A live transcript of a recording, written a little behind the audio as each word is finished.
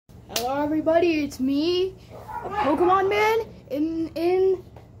Hello everybody, it's me, a Pokemon Man. In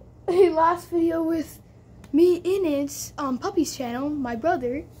a last video with me in it, Puppy's channel, my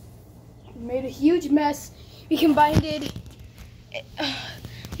brother, made a huge mess. We combined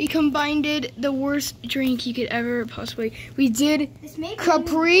the worst drink you could ever possibly. We did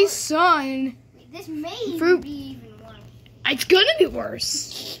Capri Sun. This may fruit. be even worse. It's gonna be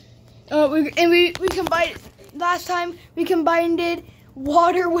worse. We combined last time. We combined it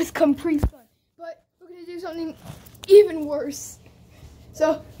water with Capri Sun, but we're gonna do something even worse.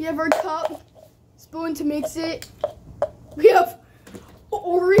 So we have our cup, spoon to mix it. We have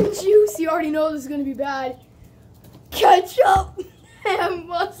orange juice. You already know this is gonna be bad. Ketchup and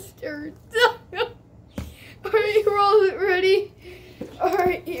mustard. Alright, we're all ready.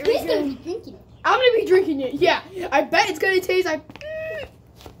 Alright, here we go. Be drinking it. I'm gonna be drinking it. Yeah, I bet it's gonna taste like.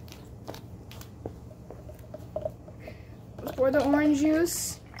 Let's pour the orange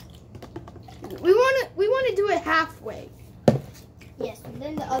juice. We wanna do it halfway. Yes, and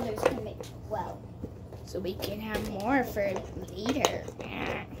then the others can make well. So we can have more for later.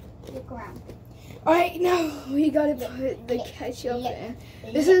 Look around. All right, now we gotta put the ketchup in.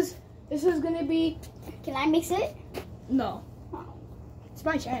 This is gonna be. Can I mix it? No, Oh. it's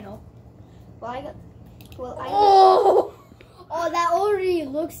my channel. Well, Oh, Oh, that already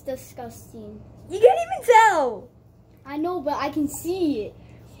looks disgusting. you can't even tell. I know, but I can see it.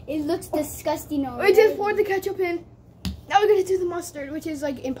 It looks disgusting already. We just poured the ketchup in. Now we're gonna do the mustard, which is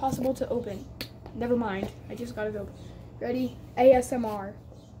like impossible to open. Never mind, I just got it open. Ready? ASMR.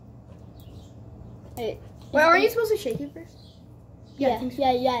 Hey, Wait, aren't you supposed to shake it first? I think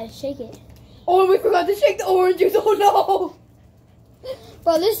so. yeah, shake it. Oh, we forgot to shake the orange juice. Oh no!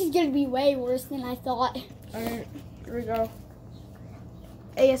 Bro, this is gonna be way worse than I thought. Alright, here we go.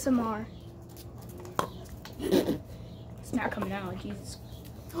 ASMR. It's not coming out, Jesus.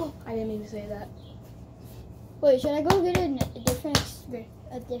 Oh, I didn't mean to say that. Wait, should I go get a different? Okay.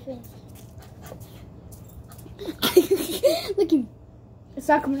 A different. Look at. It's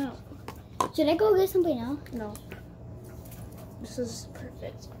not coming out. Should I go get something else? No. This is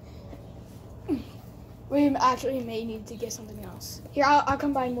perfect. We actually may need to get something else. Here, I'll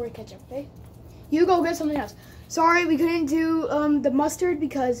combine more ketchup, okay? You go get something else. Sorry, we couldn't do the mustard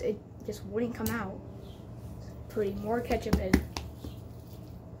because it just wouldn't come out. Putting more ketchup in.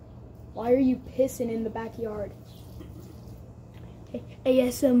 Why are you pissing in the backyard?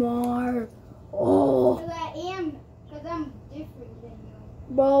 ASMR. Oh. Because I'm different than you.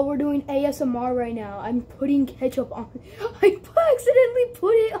 Well, we're doing ASMR right now. I'm putting ketchup on. I accidentally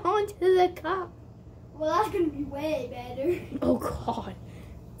put it onto the cup. Well, that's gonna be way better. Oh God.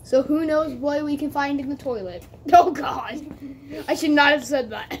 So who knows what we can find in the toilet? Oh God. I should not have said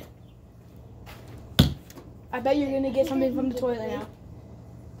that. I bet you're gonna get something from the toilet now.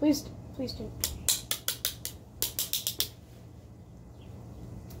 Please do.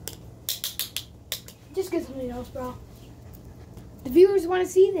 Just get something else, bro. The viewers want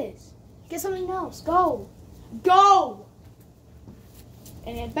to see this. Get something else. Go. Go!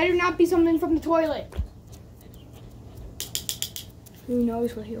 And it better not be something from the toilet. Who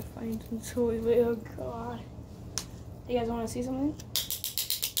knows what he'll find in the toilet? Oh God. You guys want to see something?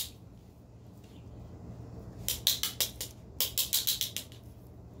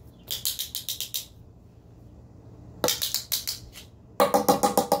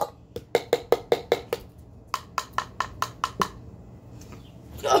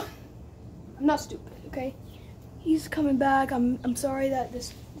 I'm not stupid, okay? He's coming back. I'm sorry that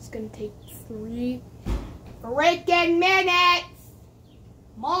this is gonna take 3 freaking minutes.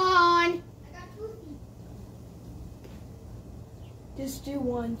 Come on. I got Toothy. Just do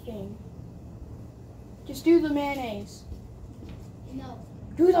one thing. Just do the mayonnaise. No.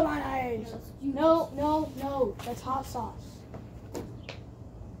 Do the mayonnaise. No. That's hot sauce.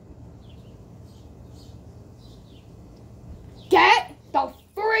 Get the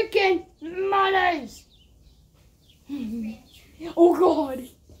freaking mayonnaise. Oh God.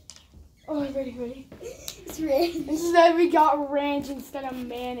 Oh, ready. It's red. Instead we got ranch instead of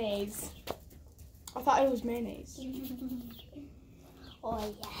mayonnaise. I thought it was mayonnaise.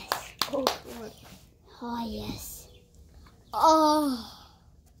 Oh yes. Oh God. Oh yes. Oh.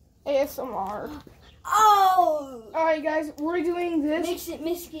 ASMR. Oh. Alright guys, we're doing this.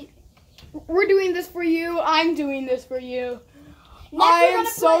 Mix it. We're doing this for you. I'm doing this for you. Next I we're am gonna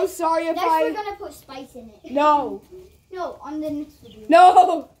so put- sorry if Next I... we're gonna put spice in it. No. No, on the next video.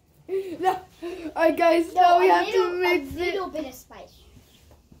 No. Alright guys, now we have little, to mix a it. little bit of spice.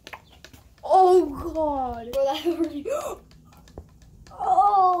 Oh God. Well, that already...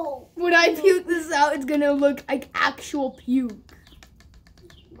 Oh. When I puke this out, it's gonna look like actual puke.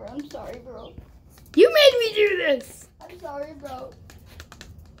 bro. I'm sorry, bro. You made me do this. I'm sorry, bro.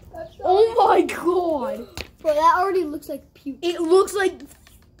 I'm sorry. Oh my god. Bro, that already looks like puke. It looks like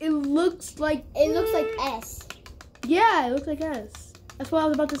S. Yeah, it looks like S. That's what I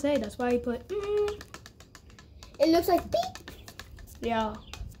was about to say. That's why I put It looks like beep. Yeah.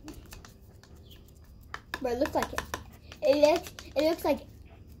 Bro, it looks like it. It looks like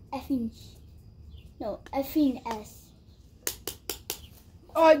effing S.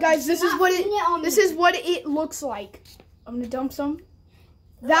 Alright guys, this is what This it looks like. I'm gonna dump some.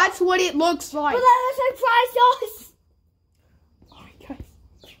 That's what it looks like. But that surprised us. Alright guys.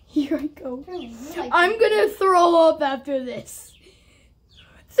 Here I go. I'm gonna throw up after this.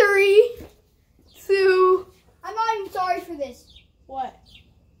 3, 2. I'm not even sorry for this. What?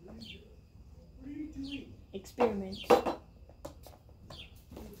 What are you doing? Experiments.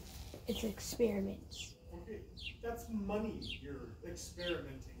 It's experiments. Okay, that's money you're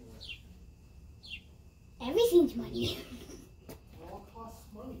experimenting with. Everything's money. It all costs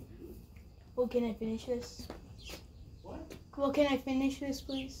money, dude. Well, can I finish this? What? Well, can I finish this,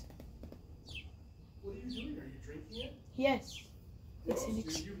 please? What are you doing? Are you drinking it? Yes. It's Gross, an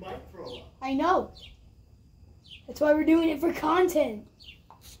dude, you might throw up. I know. That's why we're doing it for content.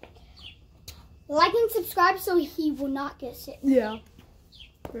 Like and subscribe so he will not get sick. Yeah.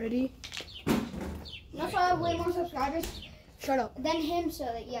 Ready? That's why I have way more subscribers Shut up. than him. So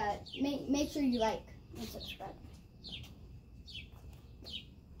that make sure you like and subscribe.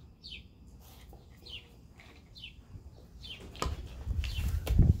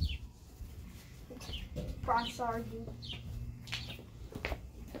 I'm sorry, dude.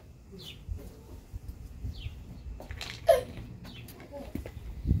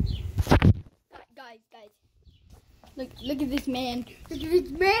 Guys. Look at this man. Look at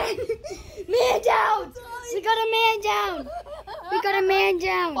this man. Man down. We got a man down. We got a man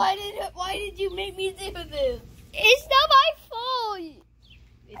down. Why did you make me do this? It's not my fault.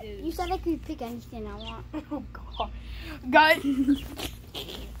 It is. You said I could pick anything I want. Oh god. Guys,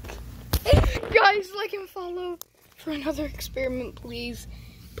 like and follow for another experiment, please.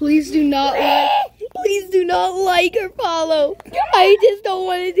 Please do not like or follow. I just don't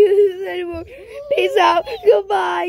want to do this anymore. Peace out. Goodbye.